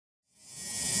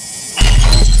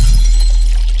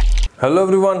Hello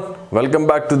everyone, welcome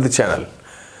back to the channel.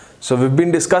 So we've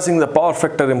been discussing the power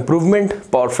factor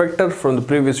improvement, power factor from the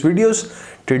previous videos.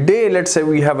 Today let's say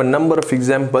we have a number of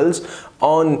examples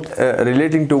on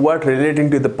relating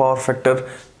to the power factor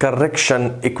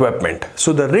correction equipment.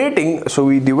 So the rating, so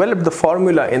we developed the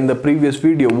formula in the previous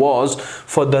video was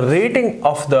for the rating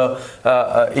of the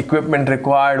equipment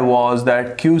required was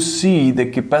that QC,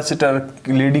 the capacitor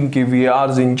leading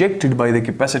kVARs injected by the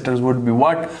capacitors would be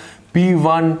what?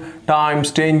 P1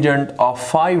 times tangent of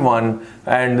phi 1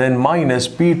 and then minus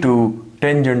P2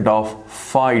 tangent of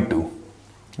phi 2.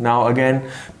 Now again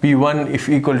P1 if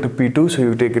equal to P2, so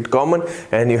you take it common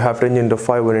and you have tangent of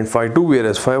phi 1 and phi 2,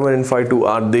 whereas phi 1 and phi 2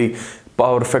 are the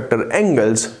power factor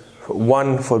angles,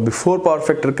 1 for before power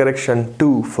factor correction,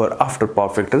 2 for after power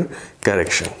factor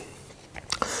correction.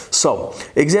 So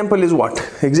example is what?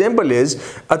 Example is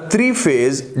a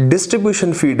three-phase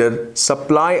distribution feeder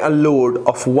supply a load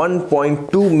of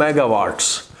 1.2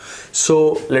 megawatts.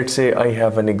 So let's say I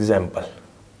have an example.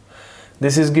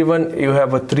 This is given, you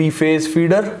have a three-phase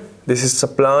feeder. This is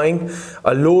supplying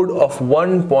a load of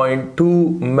 1.2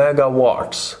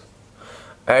 megawatts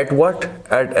at what?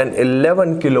 At an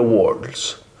 11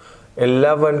 kilovolts.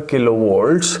 11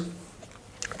 kilovolts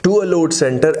to a load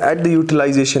center at the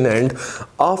utilization end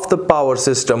of the power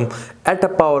system at a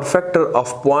power factor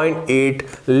of 0.8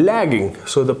 lagging.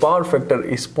 So the power factor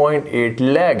is 0.8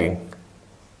 lagging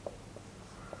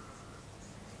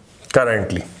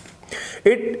currently.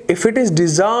 If it is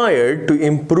desired to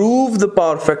improve the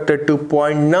power factor to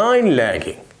 0.9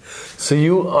 lagging, so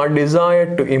you are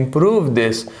desired to improve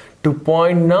this to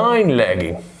 0.9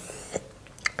 lagging,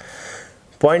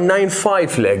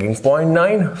 0.95 lagging,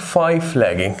 0.95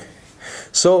 lagging.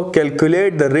 So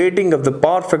calculate the rating of the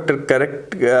power factor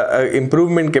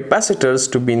improvement capacitors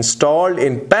to be installed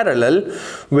in parallel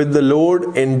with the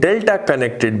load in delta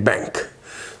connected bank.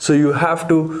 So you have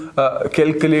to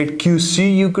calculate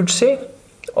QC, you could say,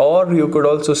 or you could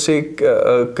also say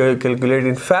calculate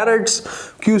in farads.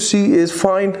 QC is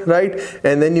fine, right?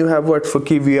 And then you have what for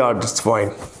kVAR, that's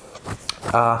fine.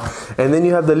 And then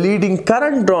you have the leading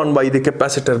current drawn by the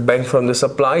capacitor bank from the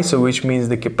supply, so which means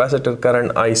the capacitor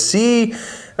current IC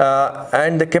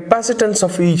and the capacitance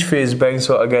of each phase bank.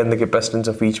 So again the capacitance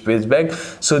of each phase bank.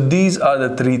 So these are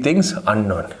the three things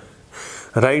unknown,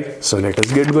 right? So let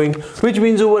us get going, which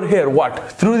means over here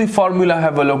what? Through the formula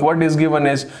have a look. What is given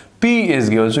is P is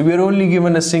given, so we are only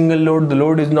given a single load, the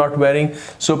load is not varying,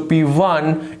 so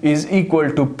P1 is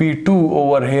equal to P2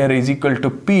 over here is equal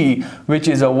to P, which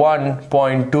is a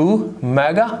 1.2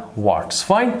 megawatts.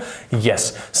 Fine?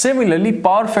 Yes. Similarly,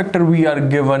 power factor we are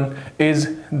given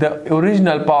is the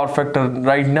original power factor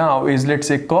right now is, let's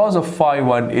say, cos of phi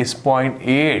 1 is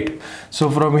 0.8. So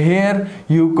from here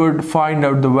you could find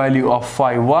out the value of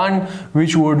phi 1,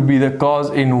 which would be the cos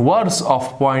inverse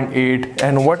of 0.8,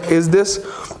 and what is this?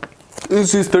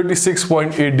 This is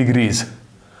 36.8 degrees.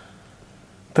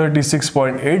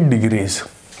 36.8 degrees.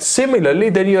 Similarly,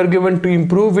 then you are given to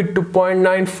improve it to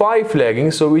 0.95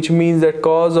 lagging, so which means that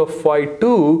cos of phi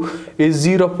 2 is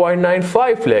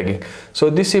 0.95 lagging. So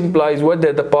this implies what?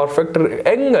 That the power factor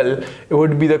angle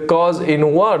would be the cos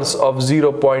inverse of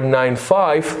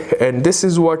 0.95, and this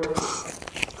is what?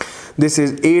 This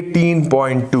is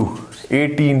 18.2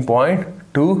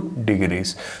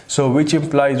 degrees. So which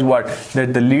implies what?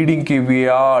 That the leading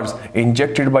kVARs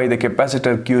injected by the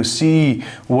capacitor QC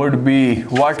would be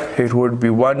what? It would be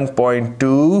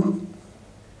 1.2,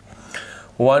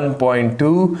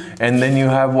 and then you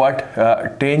have what?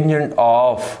 Tangent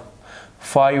of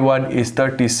phi 1 is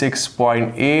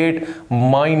 36.8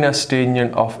 minus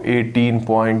tangent of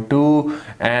 18.2,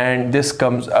 and this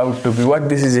comes out to be what?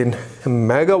 This is in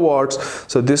megawatts,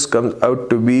 so this comes out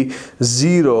to be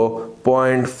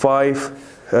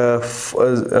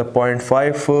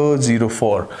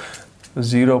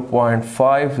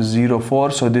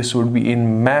 0.504. So this would be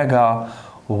in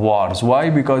megawatts. Why?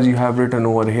 Because you have written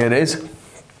over here is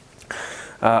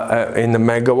in the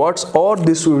megawatts, or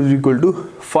this will be equal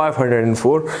to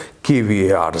 504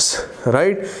 kVARs,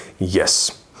 right?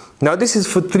 Yes. Now this is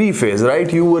for three phase, right?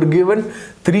 You were given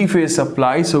three phase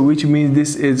supply, so which means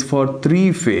this is for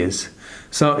three phase.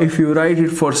 So if you write it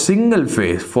for single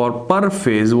phase, for per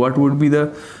phase, what would be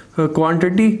the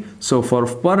quantity? So for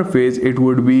per phase it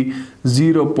would be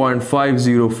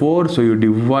 0.504, so you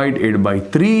divide it by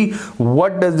 3.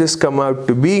 What does this come out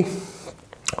to be?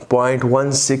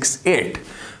 0.168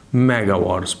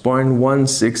 megawatts,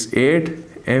 0.168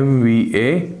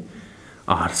 MVA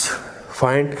hours.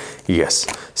 Fine. Yes,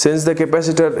 since the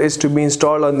capacitor is to be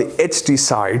installed on the HT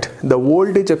side, the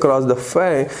voltage across the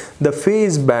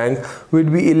phase bank will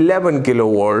be 11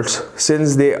 kilovolts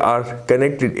since they are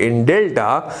connected in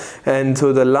delta, and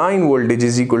so the line voltage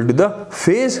is equal to the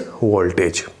phase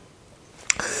voltage.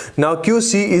 Now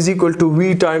QC is equal to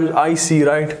V times IC,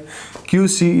 right?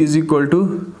 QC is equal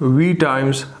to V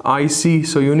times IC.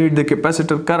 So you need the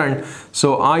capacitor current.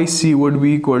 So IC would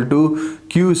be equal to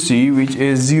QC, which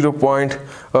is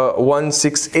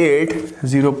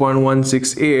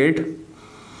 0.168,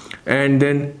 and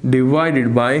then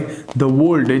divided by the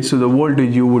voltage. So the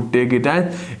voltage you would take it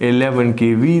as 11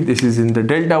 kV. This is in the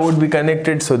delta would be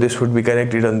connected, so this would be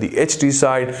connected on the HT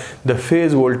side. The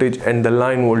phase voltage and the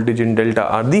line voltage in delta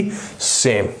are the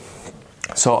same,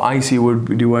 so IC would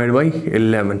be divided by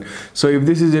 11. So if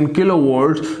this is in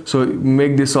kilovolts, so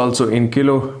make this also in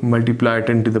kilo, multiply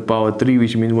 10 to the power 3,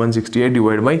 which means 168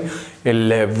 divided by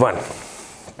 11.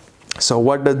 So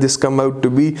what does this come out to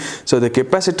be? So the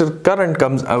capacitor current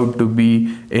comes out to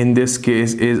be, in this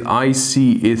case, is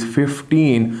IC is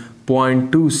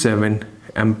 15.27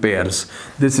 amperes.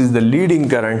 This is the leading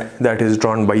current that is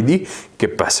drawn by the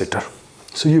capacitor.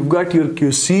 So you've got your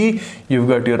QC, you've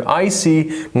got your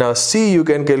IC. Now C you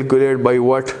can calculate by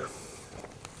what?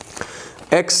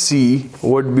 XC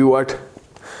would be what?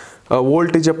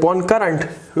 Voltage upon current.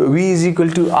 V is equal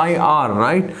to IR,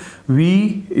 right?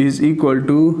 V is equal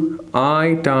to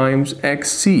I times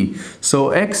XC. So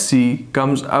XC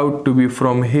comes out to be,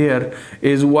 from here,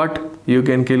 is what you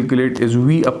can calculate is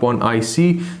V upon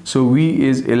IC. So V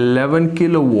is 11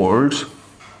 kilovolts.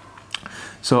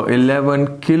 So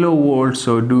 11 kilovolts,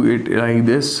 so do it like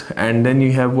this, and then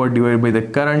you have what divided by the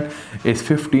current is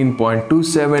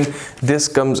 15.27. this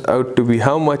comes out to be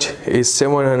how much? Is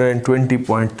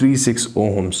 720.36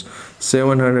 ohms.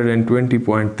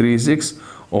 720.36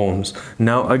 ohms.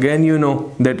 Now again, you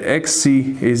know that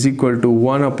XC is equal to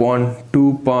 1 upon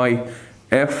 2 pi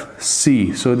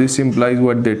FC. So this implies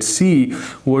what? That C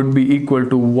would be equal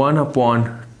to 1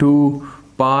 upon 2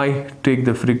 pi, take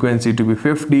the frequency to be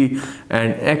 50,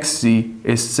 and XC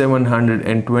is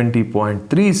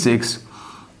 720.36,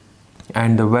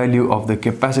 and the value of the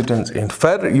capacitance in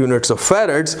units of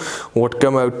farads would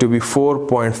come out to be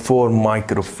 4.4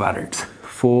 microfarads.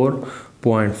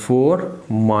 4.4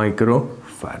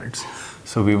 microfarads.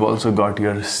 So we've also got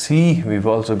your C, we've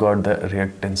also got the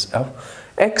reactance of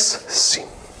XC.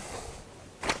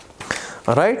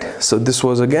 Alright, so this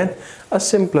was again a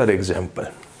simpler example.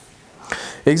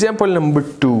 Example number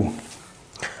 2.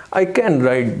 I can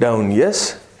write down,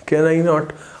 yes? Can I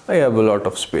not? I have a lot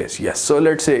of space, yes. So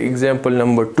let's say example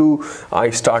number 2, I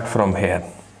start from here.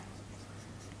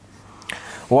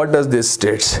 What does this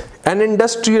states? An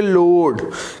industrial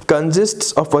load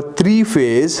consists of a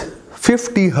 3-phase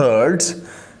 50 Hertz,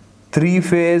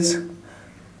 3-phase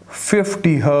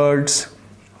 50 Hertz,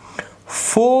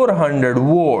 400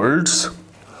 volts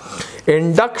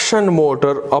induction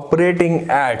motor operating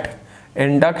at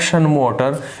and it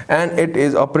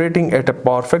is operating at a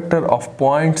power factor of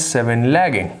 0.7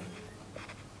 lagging.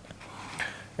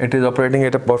 It is operating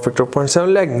at a power factor of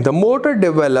 0.7 lagging. The motor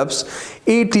develops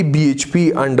 80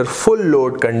 bhp under full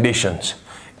load conditions.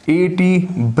 80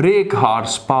 brake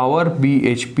horsepower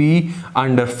bhp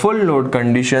under full load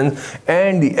conditions,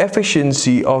 and the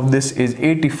efficiency of this is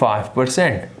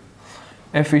 85%.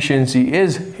 Efficiency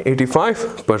is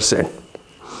 85%.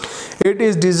 It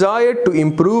is desired to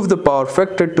improve the power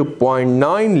factor to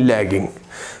 0.9 lagging.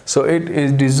 So it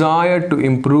is desired to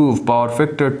improve power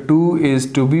factor 2 is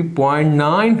to be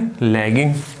 0.9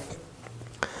 lagging.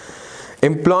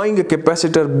 Employing a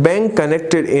capacitor bank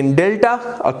connected in delta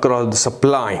across the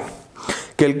supply.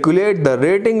 Calculate the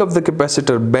rating of the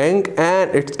capacitor bank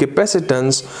and its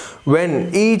capacitance when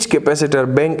each capacitor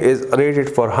bank is rated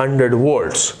for 100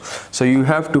 volts. So you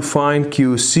have to find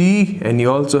QC and you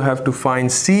also have to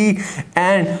find C,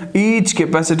 and each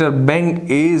capacitor bank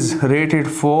is rated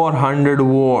for 100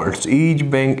 volts. Each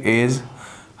bank is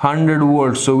 100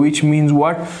 volts. So which means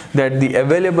what? That the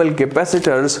available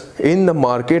capacitors in the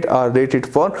market are rated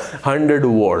for 100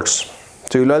 volts.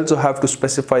 So you'll also have to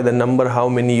specify the number how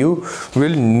many you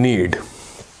will need.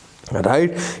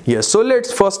 Right? Yes. So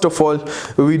let's first of all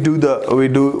we do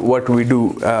what we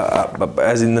do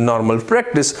as in the normal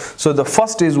practice. So the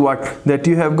first is what? That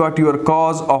you have got your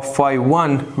cos of phi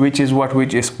 1, which is what?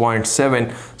 Which is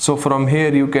 0.7. So from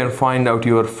here you can find out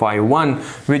your phi 1,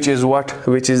 which is what?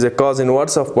 Which is the cos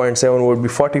inverse of 0.7 would be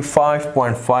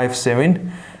 45.57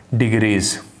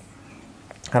 degrees.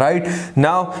 right?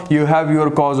 Now you have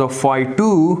your cos of phi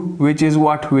 2, which is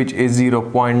what? Which is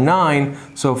 0.9.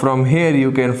 So from here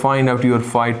you can find out your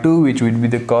phi 2, which would be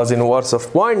the cos inverse of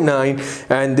 0.9,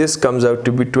 and this comes out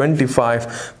to be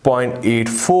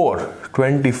 25.84.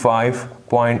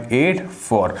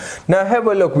 25.84. Now have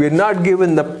a look, we are not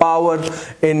given the power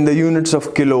in the units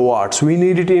of kilowatts, we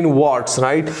need it in watts,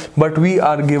 right? But we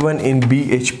are given in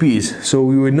BHPs, so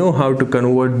we will know how to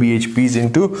convert BHPs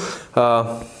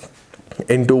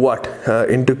into what?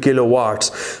 Into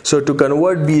kilowatts. So to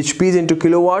convert BHPs into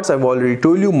kilowatts, I've already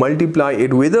told you, multiply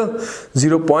it with a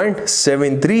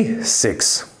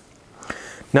 0.736.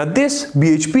 Now this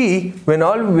BHP, when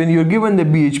you're given the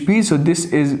BHP, so this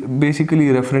is basically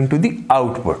referring to the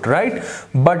output, right?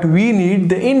 But we need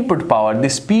the input power.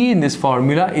 This P in this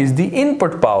formula is the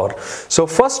input power. So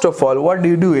first of all, what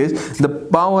you do is the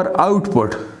power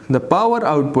output. The power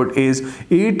output is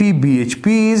 80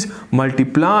 BHPs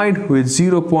multiplied with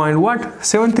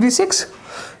 0.736.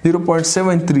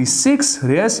 0.736,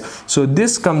 yes. So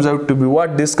this comes out to be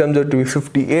what? This comes out to be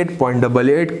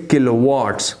 58.88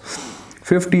 kilowatts.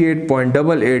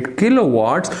 58.88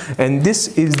 kilowatts, and this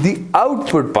is the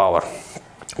output power.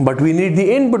 But we need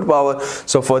the input power,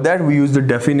 so for that we use the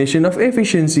definition of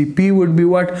efficiency. P would be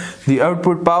what? The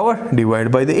output power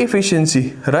divided by the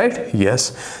efficiency, right?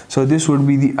 Yes. So this would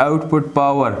be the output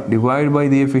power divided by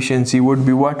the efficiency would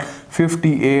be what?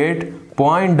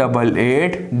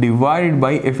 58.88 divided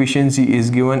by efficiency is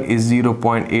given is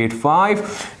 0.85,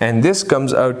 and this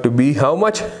comes out to be how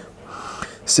much?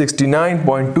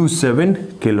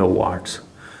 69.27 kilowatts.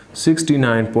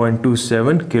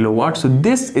 69.27 kilowatts. So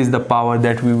this is the power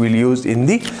that we will use in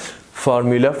the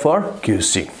formula for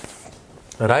QC,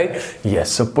 right?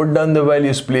 Yes. So put down the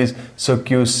values, please. So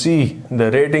QC,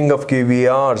 the rating of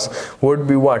kVARs would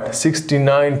be what?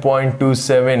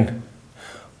 69.27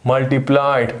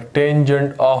 multiplied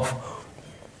tangent of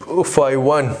phi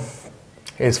 1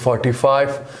 is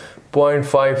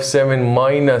 45.57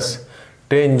 minus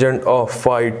tangent of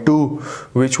phi 2,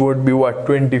 which would be what?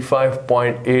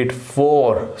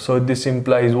 25.84. So this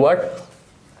implies what?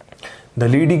 The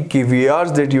leading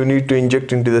kVARs that you need to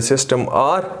inject into the system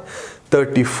are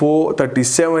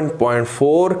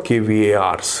 37.4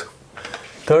 kVARs.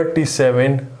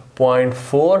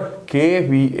 37.4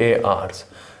 kVARs.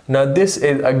 Now this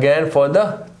is again for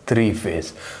the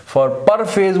 3-phase. For per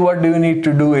phase, what do you need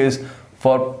to do is,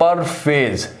 for per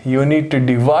phase you need to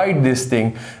divide this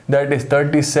thing, that is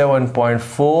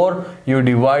 37.4, you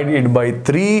divide it by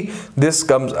 3, this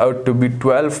comes out to be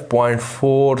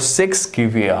 12.46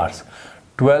 kVARs.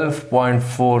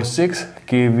 12.46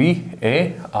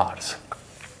 kVARs.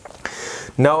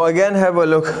 Now again have a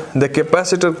look, the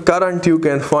capacitor current you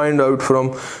can find out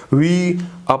from V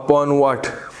upon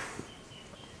what?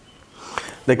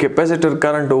 The capacitor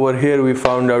current over here we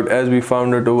found out, as we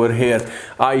found it over here,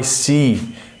 IC.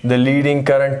 The leading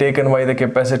current taken by the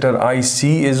capacitor IC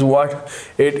is what?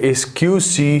 It is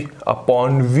QC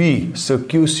upon V. So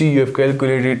QC you have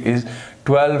calculated is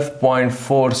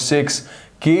 12.46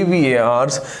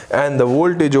 kVARs, and the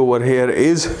voltage over here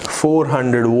is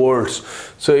 400 volts.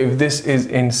 So if this is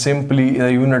in simply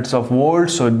the units of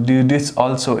volts, so do this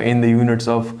also in the units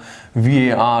of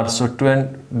VAR. So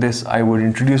this I would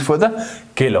introduce for the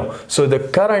kilo. So the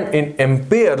current in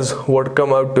amperes would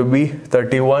come out to be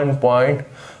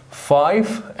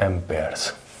 31.5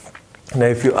 amperes. Now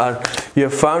if you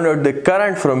have found out the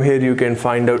current, from here you can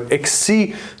find out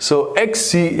XC. So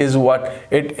XC is what?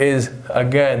 It is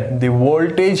again the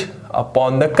voltage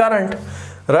upon the current,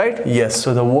 right? Yes.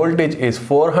 So the voltage is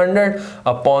 400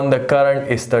 upon the current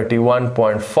is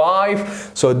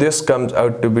 31.5. So this comes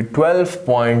out to be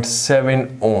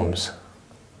 12.7 ohms.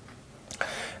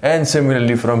 And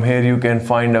similarly from here you can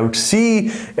find out C,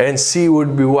 and C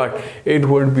would be what? It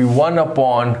would be 1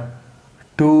 upon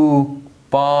 2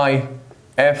 pi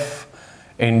F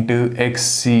into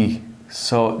XC.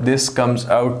 So this comes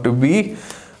out to be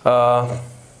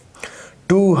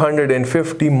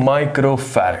 250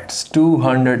 microfarads.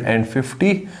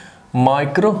 250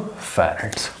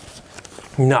 microfarads.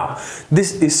 Now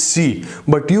this is C,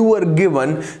 but you were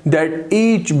given that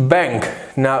each bank,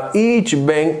 now each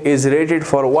bank is rated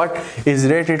for what? Is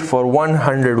rated for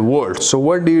 100 volts. So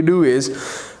what do you do is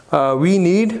we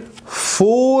need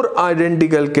 4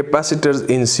 identical capacitors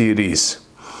in series.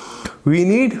 We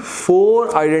need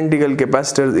 4 identical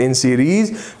capacitors in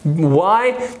series.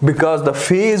 Why? Because the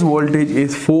phase voltage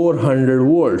is 400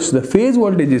 volts. The phase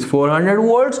voltage is 400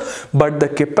 volts, but the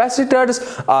capacitors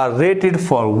are rated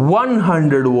for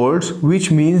 100 volts,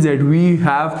 which means that we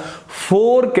have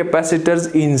 4 capacitors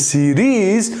in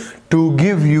series to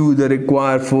give you the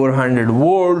required 400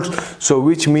 volts. So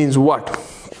which means what?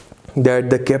 that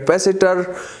the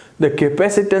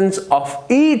capacitance of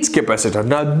each capacitor.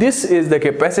 Now this is the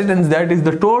capacitance, that is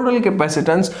the total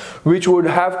capacitance which would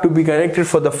have to be connected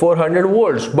for the 400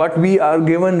 volts, but we are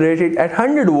given rated at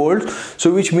 100 volts,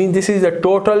 so which means this is the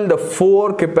total, the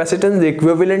 4 capacitance, the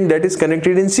equivalent that is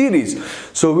connected in series.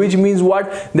 So which means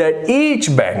what? That each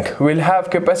bank will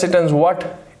have capacitance what?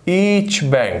 Each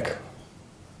bank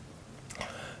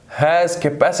has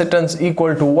capacitance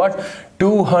equal to what?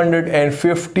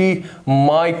 250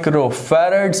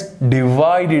 microfarads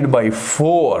divided by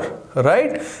 4,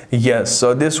 right? Yes,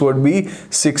 so this would be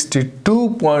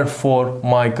 62.4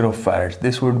 microfarads.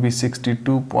 This would be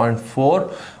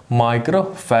 62.4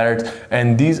 microfarads,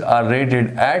 and these are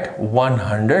rated at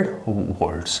 100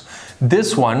 volts.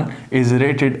 This one is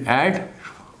rated at,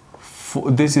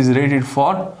 this is rated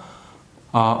for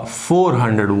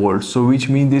 400 volts, so which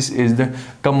means this is the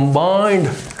combined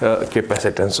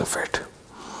capacitance of it,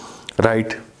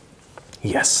 right?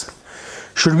 Yes.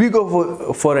 Should we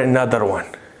go for another one?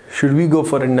 Should we go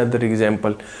for another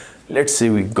example? Let's say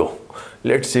we go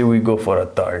for a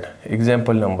third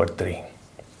example, number 3.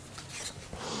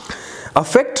 A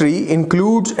factory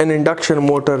includes an induction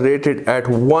motor rated at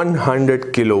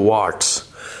 100 kilowatts.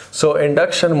 So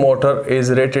induction motor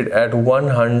is rated at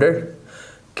 100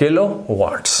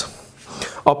 kilowatts,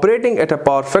 operating at a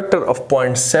power factor of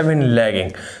 0.7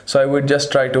 lagging. So I would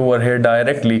just write over here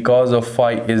directly, cos of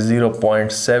phi is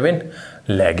 0.7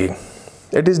 lagging.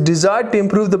 It is desired to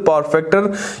improve the power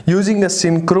factor using a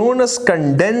synchronous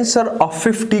condenser of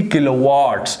 50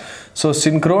 kilowatts. So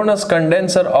synchronous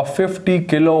condenser of 50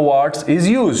 kilowatts is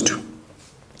used,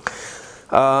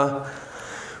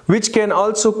 which can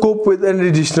also cope with an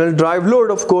additional drive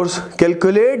load, of course.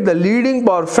 Calculate the leading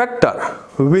power factor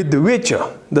with which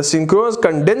the synchronous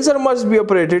condenser must be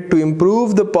operated to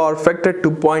improve the power factor to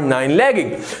 0.9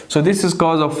 lagging. So this is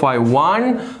cos of phi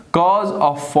 1, cos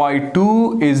of phi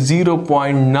 2 is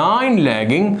 0.9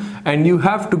 lagging, and you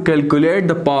have to calculate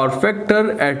the power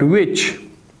factor at which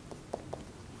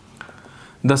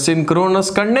the synchronous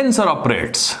condenser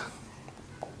operates.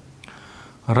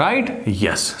 Right?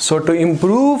 Yes. So to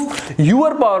improve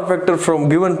your power factor from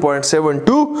given 0.7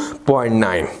 to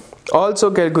 0.9, also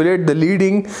calculate the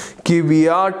leading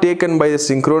kVAR taken by the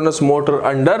synchronous motor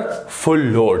under full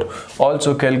load.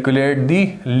 Also calculate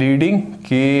the leading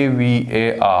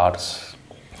kVARs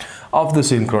of the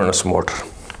synchronous motor.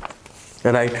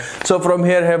 Right? So from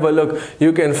here, have a look.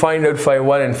 You can find out phi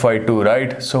 1 and phi 2,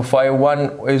 right? So phi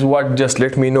 1 is what? Just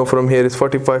let me know from here. Is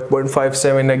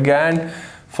 45.57 again.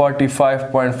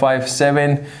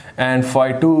 45.57, and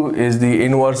phi 2 is the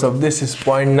inverse of this, is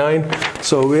 0.9.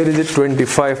 so where is it?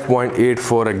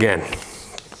 25.84 again.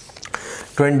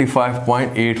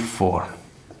 25.84.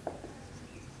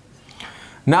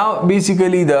 now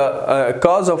basically the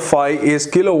cos of phi is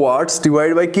kilowatts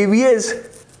divided by kVAs.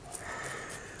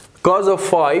 Cos of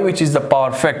phi, which is the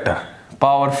power factor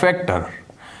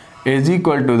is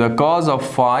equal to the cos of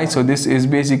phi, so this is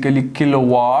basically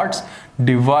kilowatts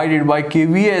divided by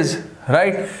kVAs,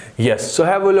 right? Yes. So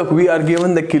have a look, we are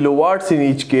given the kilowatts in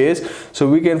each case, so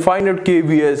we can find out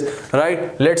kVAs,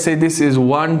 right? Let's say this is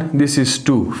 1, this is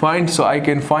 2, fine. So I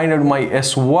can find out my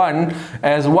S1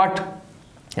 as what?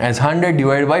 As 100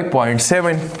 divided by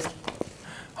 0.7.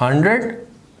 100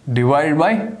 divided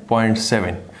by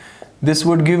 0.7. This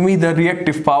would give me the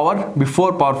reactive power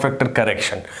before power factor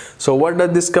correction. So what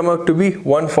does this come out to be?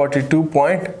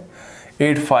 142.85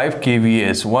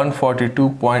 kVAs.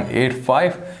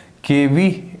 142.85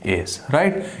 kVAs,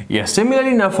 right? Yes.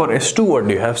 Similarly, now for S2, what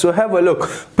do you have? So have a look.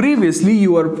 Previously,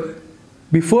 you were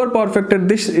before power factor,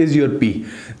 this is your P.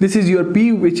 This is your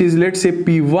P, which is, let's say,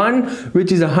 P1,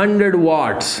 which is 100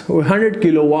 watts or 100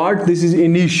 kilowatts. This is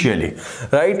initially,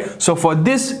 right? So for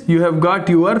this, you have got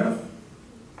your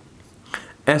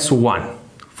S1,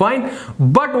 fine.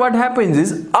 But what happens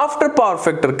is, after power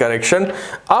factor correction,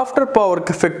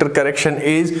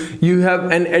 is you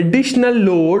have an additional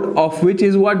load of which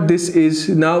is what this is.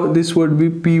 Now this would be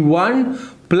P1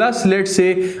 plus, let's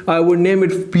say, I would name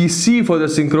it PC for the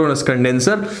synchronous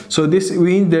condenser. So this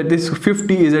means that this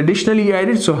 50 is additionally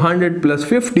added, so 100 plus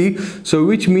 50, so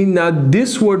which means now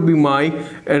this would be my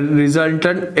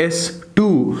resultant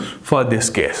S2 for this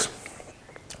case,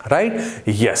 right?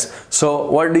 Yes.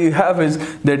 So what do you have is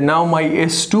that now my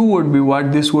S2 would be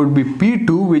what? This would be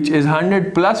P2, which is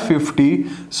 100 plus 50,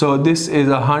 so this is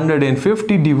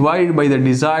 150 divided by the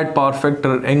desired power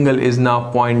factor angle is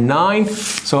now 0.9.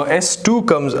 so S2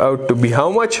 comes out to be how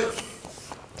much?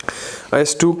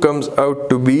 S2 comes out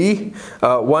to be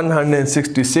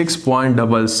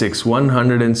 166.66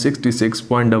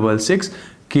 166.66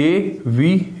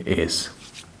 kVAs.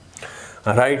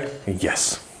 Right?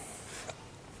 Yes.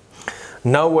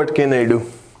 Now what can I do?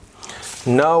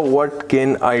 Now what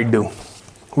can I do?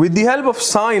 With the help of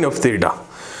sine of theta,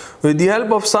 with the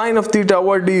help of sine of theta,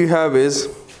 what do you have is,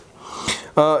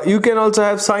 you can also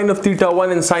have sine of theta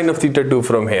 1 and sine of theta 2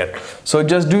 from here. So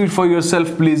just do it for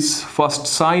yourself, please. First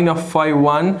sine of phi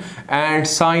 1 and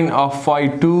sine of phi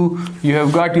 2. You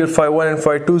have got your phi 1 and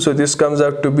phi 2, so this comes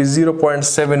out to be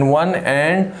 0.71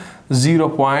 and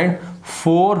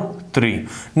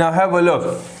 0.43. Now have a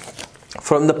look.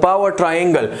 From the power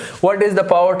triangle, what is the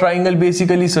power triangle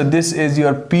basically? So this is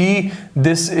your P,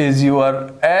 this is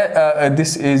your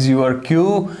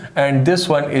Q, and this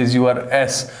one is your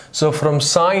S. So from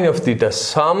sine of theta,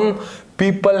 some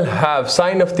people have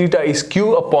sine of theta is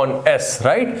Q upon S,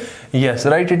 right? Yes,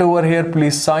 write it over here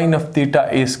please. Sine of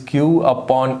theta is Q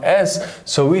upon S,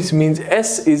 so which means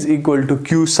S is equal to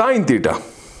Q sine theta.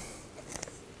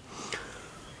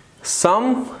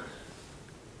 Some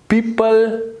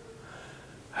people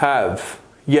have,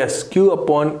 yes, Q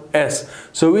upon S,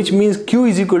 so which means Q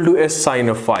is equal to S sine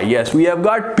of phi. Yes, we have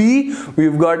got P,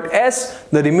 we've got S,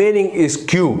 the remaining is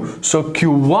Q. So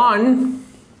Q1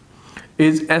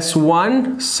 is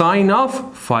S1 sine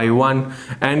of phi 1,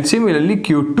 and similarly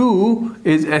Q2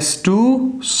 is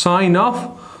S2 sine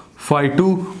of phi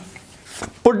 2.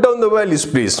 Put down the values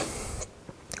please.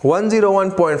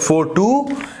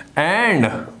 101.42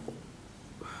 and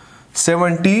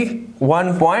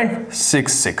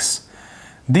 71.66.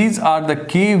 These are the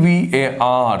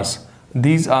kVARs.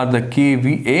 These are the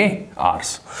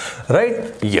kVARs,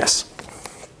 right? Yes.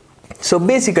 So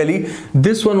basically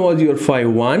this one was your phi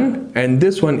 1 and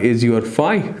this one is your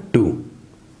phi 2,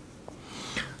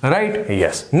 right?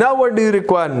 Yes. Now what do you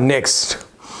require next?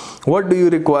 What do you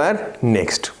require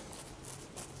next?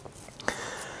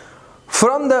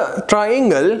 From the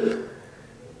triangle,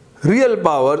 real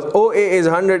powers, OA is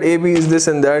 100, AB is this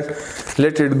and that.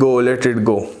 Let it go, let it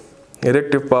go.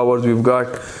 Reactive powers we've got.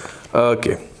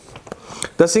 Okay.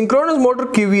 The synchronous motor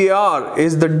kVAR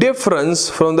is the difference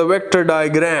from the vector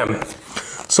diagram.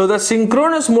 So the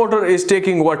synchronous motor is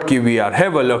taking what kVAR?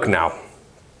 Have a look now.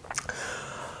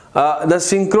 The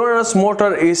synchronous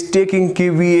motor is taking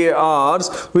kVARs,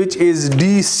 which is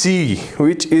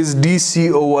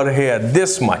DC over here,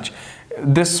 this much.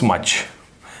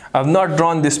 I've not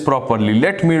drawn this properly.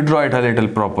 Let me draw it a little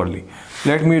properly.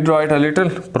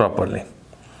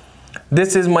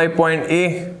 This is my point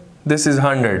A, this is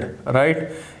 100,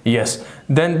 right? Yes.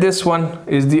 Then this one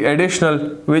is the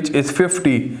additional, which is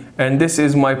 50, and this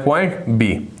is my point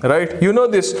B, right? You know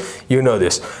this, you know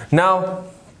this. Now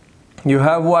you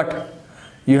have what?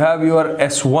 You have your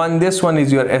S1, this one is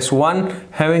your S1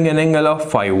 having an angle of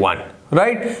phi 1,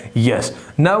 right? Yes.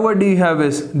 Now what do you have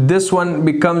is, this one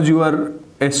becomes your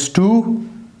S2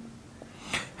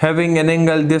 having an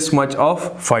angle this much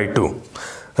of phi 2,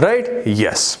 right?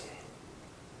 Yes.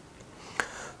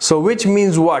 So which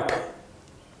means what?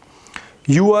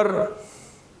 Your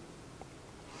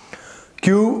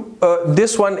Q,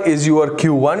 this one is your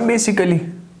Q1 basically.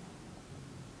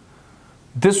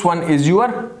 This one is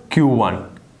your Q1.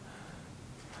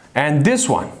 And this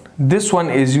one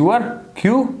is your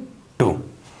Q2.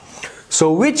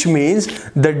 So which means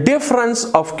the difference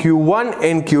of Q1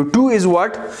 and Q2 is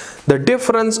what? The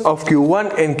difference of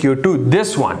Q1 and Q2,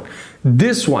 this one,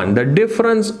 the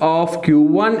difference of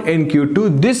Q1 and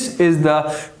Q2, this is the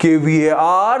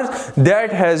kVAR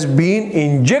that has been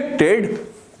injected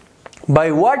by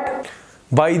what?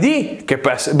 By the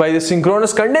capacitor, by the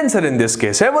synchronous condenser in this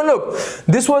case. Have a look.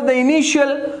 This was the initial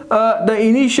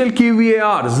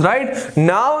kVARs, right?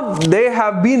 Now they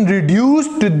have been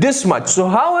reduced to this much. So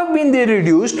how have been they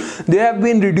reduced? They have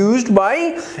been reduced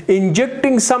by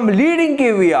injecting some leading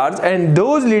kVARs, and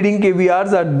those leading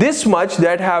kVARs are this much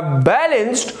that have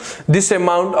balanced this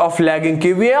amount of lagging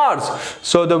kVARs.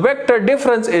 So the vector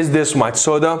difference is this much.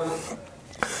 So the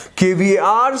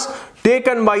kVARs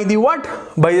taken by the what?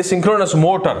 By the synchronous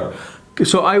motor.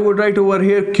 So I would write over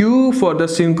here Q for the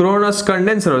synchronous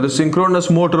condenser, or the synchronous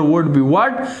motor would be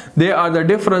what? They are the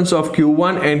difference of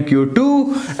Q1 and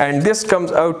Q2, and this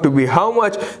comes out to be how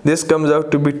much? This comes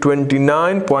out to be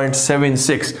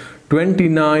 29.76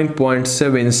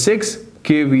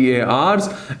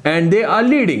 kVARs, and they are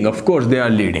leading. Of course they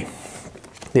are leading.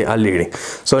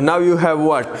 So now you have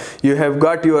what? You have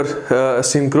got your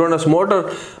synchronous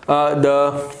motor,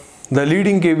 the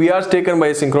leading kVARs taken by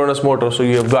a synchronous motor. So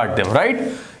you have got them, right?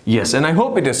 Yes, and I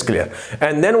hope it is clear.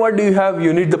 And then what do you have?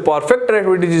 You need the power factor at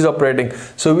which it is operating.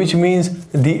 So which means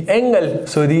the angle.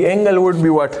 So the angle would be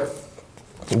what?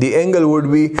 The angle would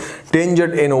be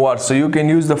tangent inverse. So you can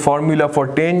use the formula for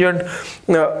tangent.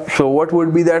 So what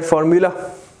would be that formula?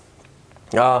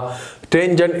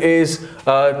 Tangent is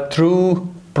through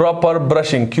proper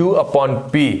brushing, Q upon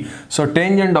P. So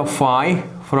tangent of phi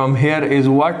from here is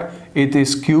what? It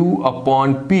is Q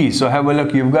upon P. So have a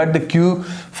look, you've got the Q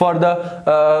for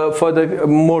the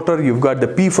motor, you've got the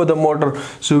P for the motor.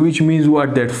 So which means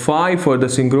what? That phi for the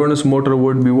synchronous motor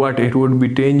would be what? It would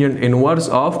be tangent inverse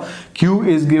of Q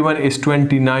is given is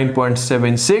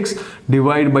 29.76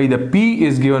 divided by the P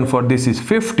is given for this is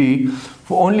 50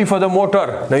 only for the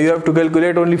motor. Now you have to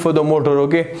calculate only for the motor,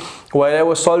 okay? While I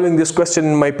was solving this question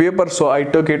in my paper, so I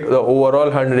took it the overall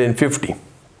 150.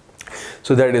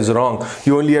 So that is wrong.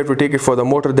 You only have to take it for the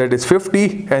motor, that is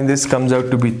 50, and this comes out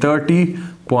to be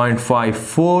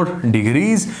 30.54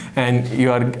 degrees, and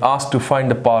you are asked to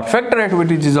find the power factor at which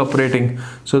it is operating.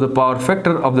 So the power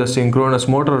factor of the synchronous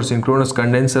motor or synchronous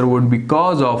condenser would be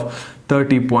cos of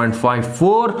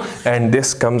 30.54, and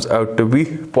this comes out to be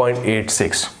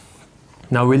 0.86.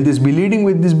 Now will this be leading,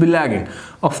 will this be lagging?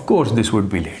 Of course this would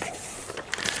be leading.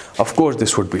 Of course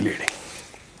this would be leading.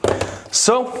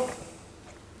 So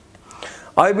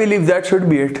I believe that should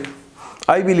be it.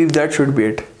 I believe that should be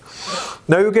it.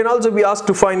 Now you can also be asked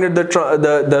to find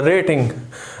the rating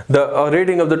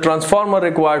of the transformer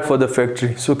required for the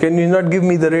factory. So can you not give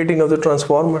me the rating of the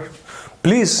transformer?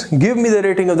 Please give me the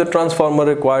rating of the transformer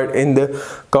required in the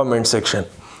comment section.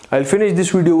 I'll finish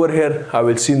this video over here. I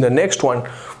will see you in the next one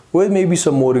with maybe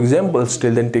some more examples.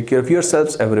 Till then, take care of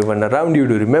yourselves, everyone around you.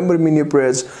 Do remember me in your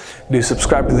prayers. Do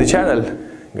subscribe to the channel.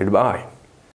 Goodbye.